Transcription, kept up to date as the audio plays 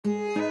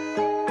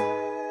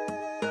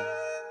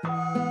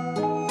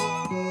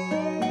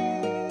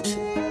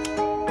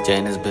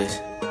Jana's bitch.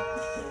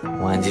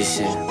 1G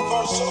shit.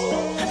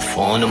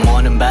 4 in the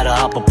morning, better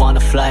hop up on the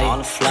flight.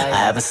 I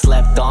haven't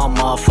slept all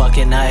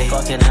motherfucking night.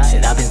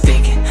 Shit, I've been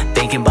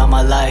thinking about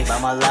my life.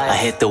 I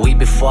hit the weed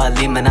before I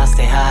leave, man, I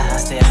stay high.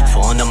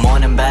 4 in the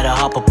morning, better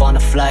hop up on the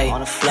flight.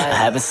 I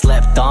haven't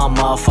slept all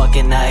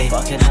motherfucking night.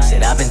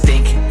 Shit, I've been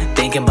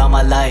thinking about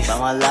my life.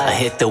 I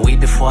hit the weed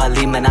before I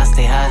leave, man, I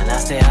stay high.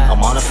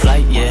 I'm on a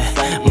flight, yeah.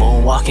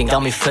 Moonwalking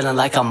got me feeling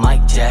like I'm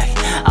Mike Jack.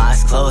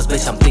 Eyes closed,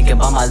 bitch, I'm thinking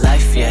about my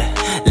life, yeah.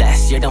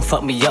 Last year done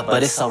fucked me up,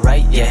 but it's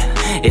alright, yeah.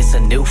 It's a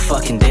new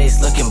fucking day,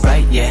 it's looking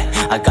bright, yeah.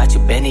 I got you,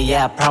 Benny,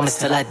 yeah, I promise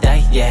till I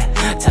die, yeah.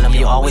 Tell them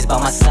you always by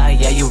my side,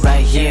 yeah, you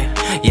right here.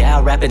 Yeah,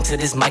 I rap into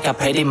this mic, I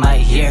pray they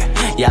might hear.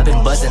 Yeah, I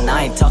been buzzing,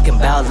 I ain't talking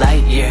about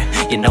light year.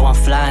 You know I'm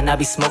flying, I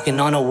be smoking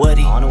on a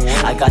woody.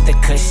 I got the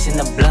kush in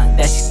the blunt,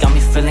 that shit got me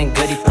feeling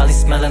goody. Probably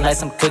smelling like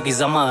some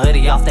cookies on my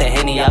hoodie. Off the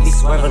Henny, I be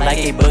swerving like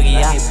a boogie,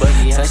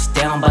 yeah.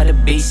 Touchdown by the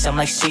beach, I'm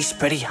like sheesh,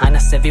 pretty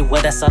highness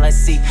everywhere, that's all I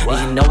see.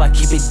 And you know I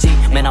keep it G,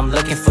 man, I'm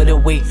looking for the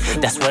week.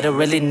 That's what I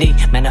really need,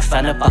 man, I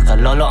found a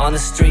Bacalolo on the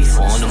streets.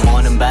 4 in the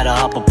morning, better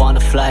hop up on the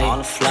flight.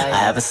 I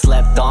haven't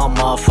slept all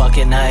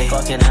motherfucking night.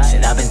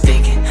 Shit, I've been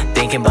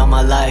thinking about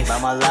my life.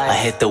 I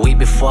hit the weed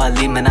before I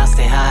leave, man, I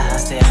stay high.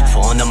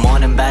 4 in the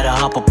morning, better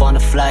hop up on the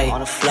flight.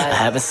 I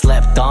haven't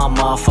slept all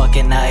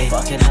motherfucking night.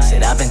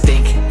 Shit, I've been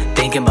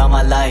thinking about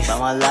my life.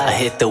 I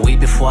hit the weed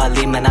before I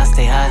leave, man, I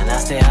stay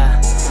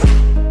high.